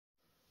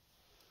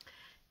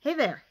Hey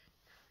there.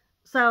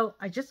 So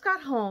I just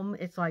got home.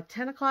 It's like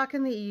 10 o'clock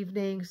in the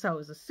evening. So it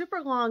was a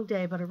super long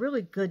day, but a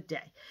really good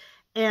day.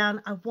 And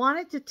I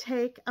wanted to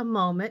take a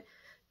moment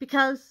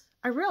because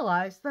I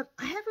realized that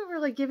I haven't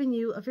really given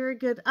you a very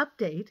good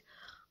update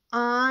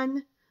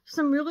on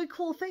some really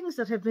cool things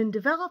that have been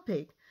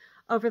developing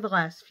over the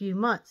last few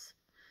months.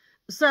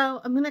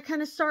 So I'm going to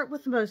kind of start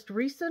with the most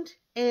recent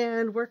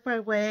and work my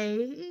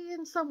way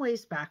in some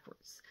ways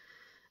backwards.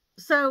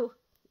 So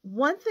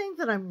one thing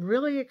that I'm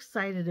really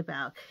excited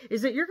about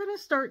is that you're going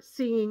to start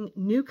seeing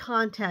new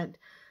content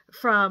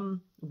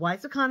from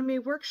Wise Economy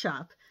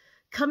Workshop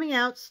coming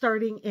out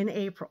starting in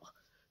April.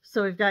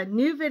 So we've got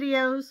new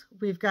videos,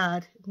 we've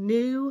got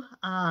new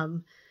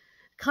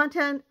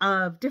content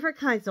of different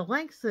kinds of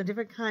lengths and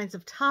different kinds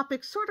of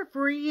topics, sort of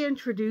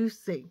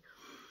reintroducing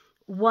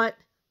what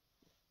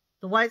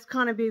the Wise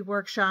Economy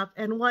Workshop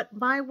and what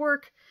my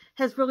work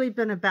has really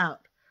been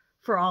about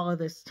for all of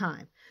this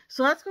time.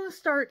 So that's going to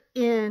start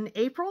in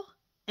April,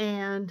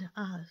 and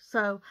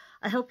so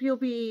I hope you'll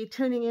be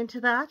tuning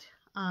into that.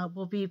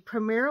 We'll be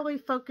primarily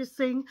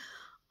focusing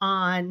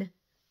on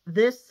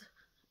this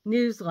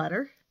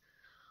newsletter,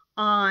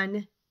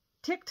 on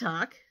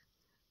TikTok,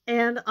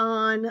 and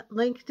on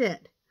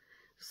LinkedIn.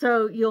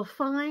 So you'll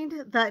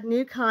find that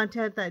new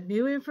content, that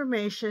new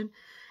information,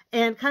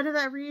 and kind of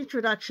that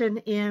reintroduction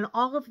in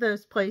all of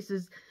those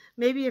places,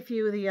 maybe a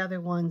few of the other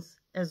ones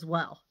as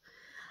well.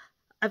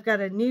 I've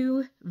got a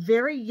new,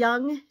 very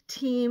young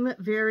team,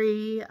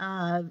 very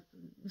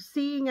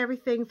seeing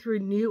everything through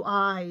new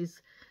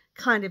eyes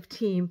kind of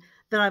team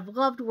that I've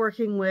loved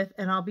working with,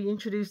 and I'll be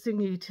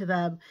introducing you to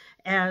them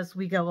as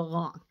we go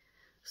along.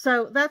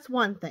 So that's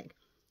one thing.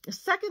 The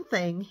second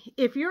thing,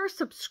 if you're a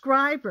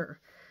subscriber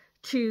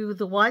to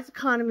the Wise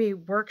Economy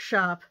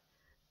Workshop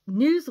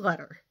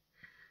newsletter,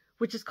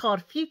 which is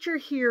called Future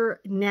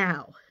Here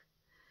Now,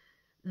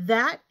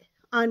 that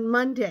on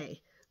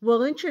Monday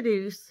will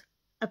introduce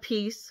a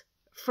piece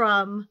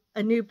from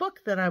a new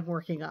book that I'm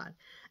working on.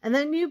 And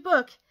that new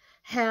book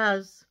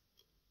has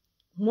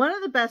one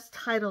of the best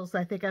titles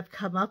I think I've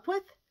come up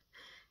with.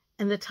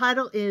 And the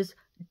title is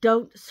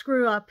Don't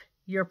Screw Up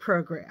Your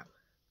Program.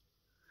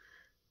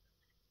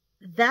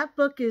 That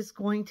book is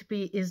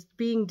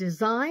being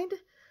designed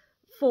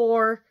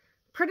for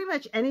pretty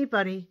much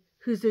anybody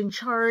who's in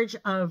charge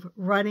of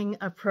running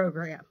a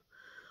program,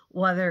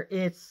 whether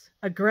it's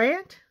a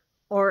grant,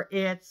 or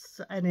it's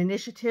an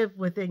initiative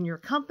within your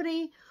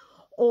company,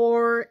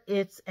 or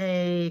it's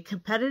a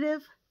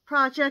competitive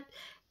project,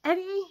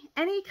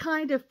 any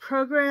kind of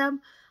program.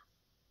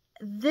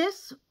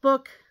 This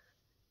book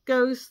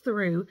goes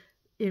through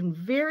in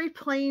very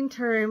plain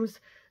terms,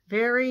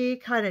 very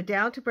kind of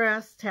down to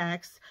brass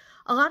tacks,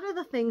 a lot of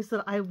the things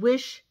that I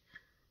wish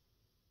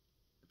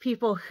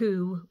people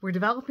who were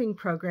developing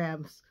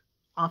programs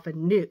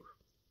often knew.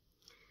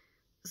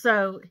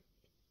 So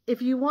if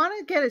you want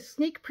to get a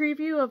sneak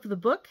preview of the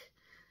book,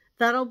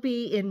 that'll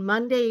be in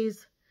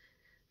Monday's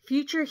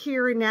Future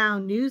Here and Now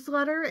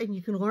newsletter, and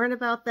you can learn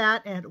about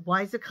that at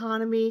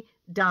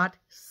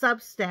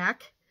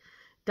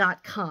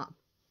wiseeconomy.substack.com.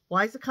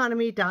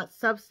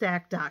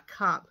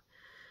 wiseeconomy.substack.com.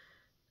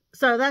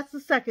 So that's the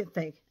second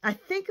thing. I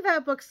think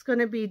that book's going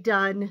to be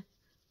done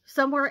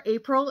somewhere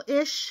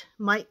April-ish,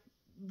 might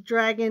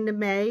drag into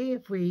May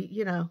if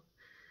we,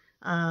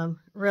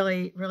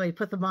 really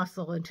put the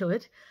muscle into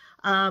it.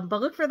 But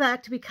look for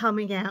that to be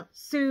coming out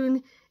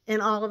soon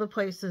in all of the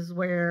places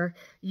where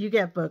you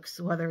get books,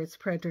 whether it's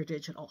print or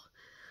digital.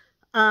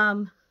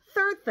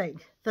 Third thing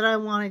that I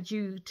wanted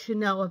you to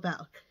know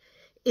about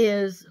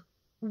is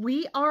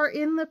we are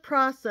in the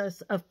process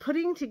of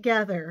putting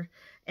together,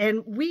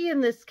 and we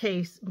in this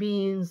case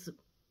means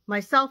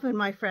myself and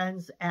my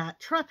friends at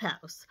Trupp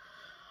House,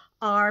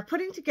 are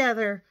putting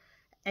together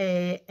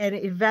an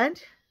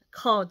event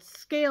called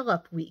Scale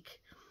Up Week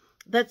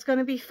that's going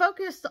to be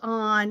focused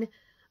on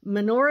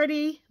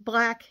minority,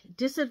 Black,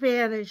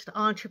 disadvantaged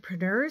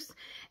entrepreneurs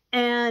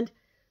and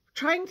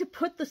trying to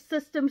put the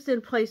systems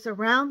in place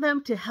around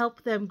them to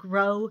help them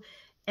grow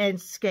and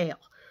scale.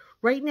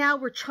 Right now,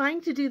 we're trying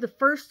to do the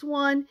first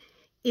one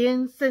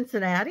in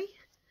Cincinnati.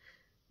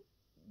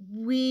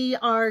 We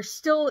are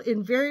still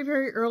in very,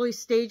 very early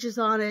stages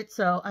on it,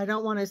 so I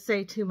don't want to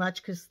say too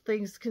much because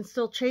things can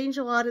still change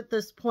a lot at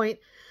this point.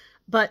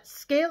 But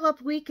Scale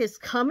Up Week is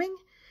coming,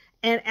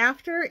 and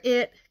after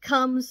it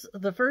comes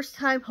the first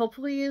time,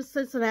 hopefully in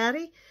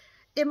Cincinnati,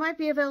 it might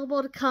be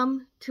available to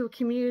come to a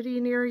community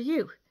near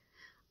you.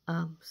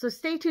 So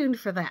stay tuned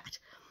for that.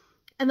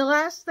 And the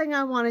last thing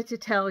I wanted to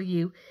tell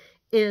you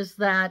is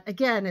that,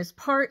 again, as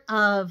part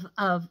of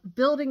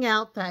building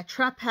out that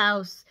Trupp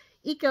House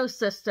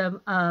ecosystem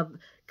of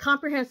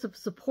comprehensive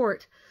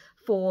support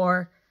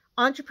for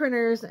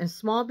entrepreneurs and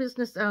small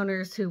business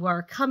owners who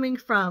are coming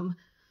from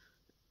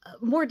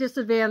more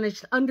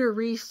disadvantaged,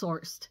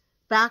 under-resourced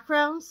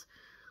backgrounds,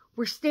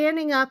 we're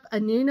standing up a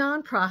new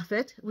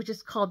nonprofit, which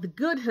is called the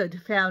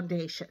Goodhood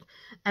Foundation,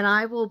 and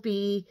I will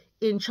be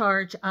in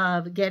charge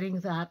of getting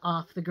that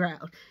off the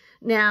ground.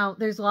 Now,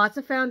 there's lots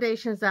of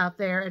foundations out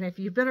there, and if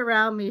you've been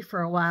around me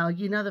for a while,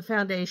 you know the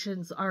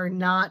foundations are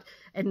not,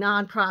 and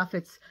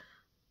nonprofits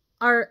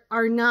are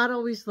not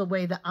always the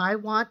way that I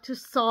want to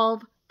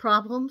solve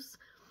problems.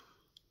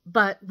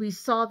 But we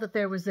saw that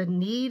there was a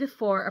need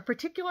for a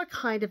particular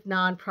kind of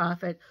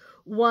nonprofit,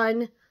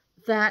 one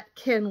that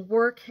can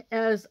work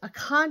as a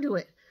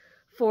conduit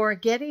for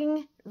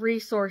getting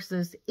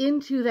resources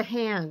into the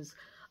hands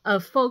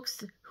of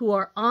folks who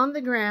are on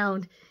the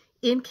ground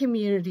in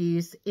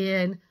communities,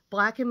 in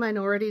Black and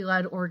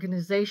minority-led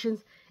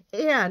organizations,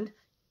 and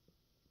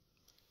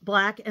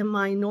Black and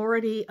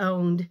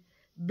minority-owned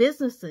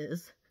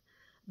businesses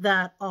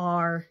that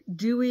are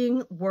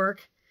doing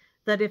work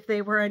that if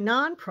they were a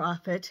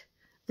nonprofit,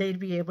 they'd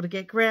be able to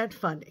get grant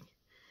funding.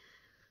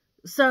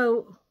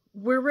 So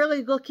we're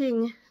really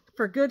looking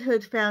for Good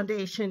Hood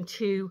Foundation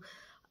to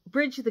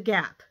bridge the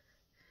gap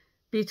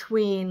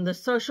between the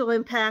social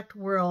impact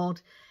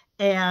world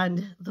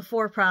and the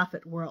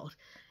for-profit world.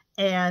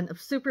 And I'm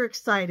super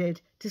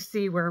excited to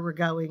see where we're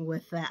going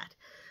with that.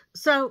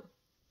 So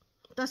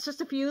that's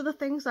just a few of the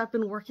things I've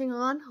been working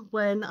on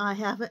when I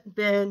haven't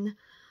been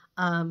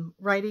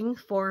writing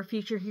for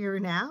Future Here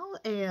Now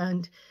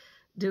and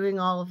doing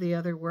all of the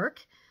other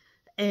work.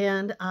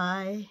 And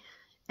I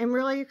am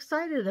really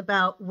excited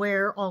about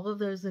where all of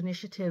those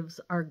initiatives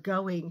are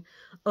going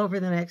over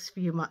the next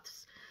few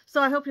months.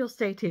 So I hope you'll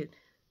stay tuned.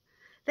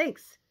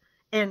 Thanks.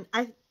 And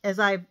as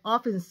I've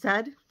often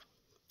said,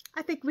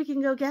 I think we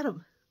can go get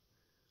them.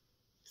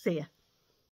 See ya.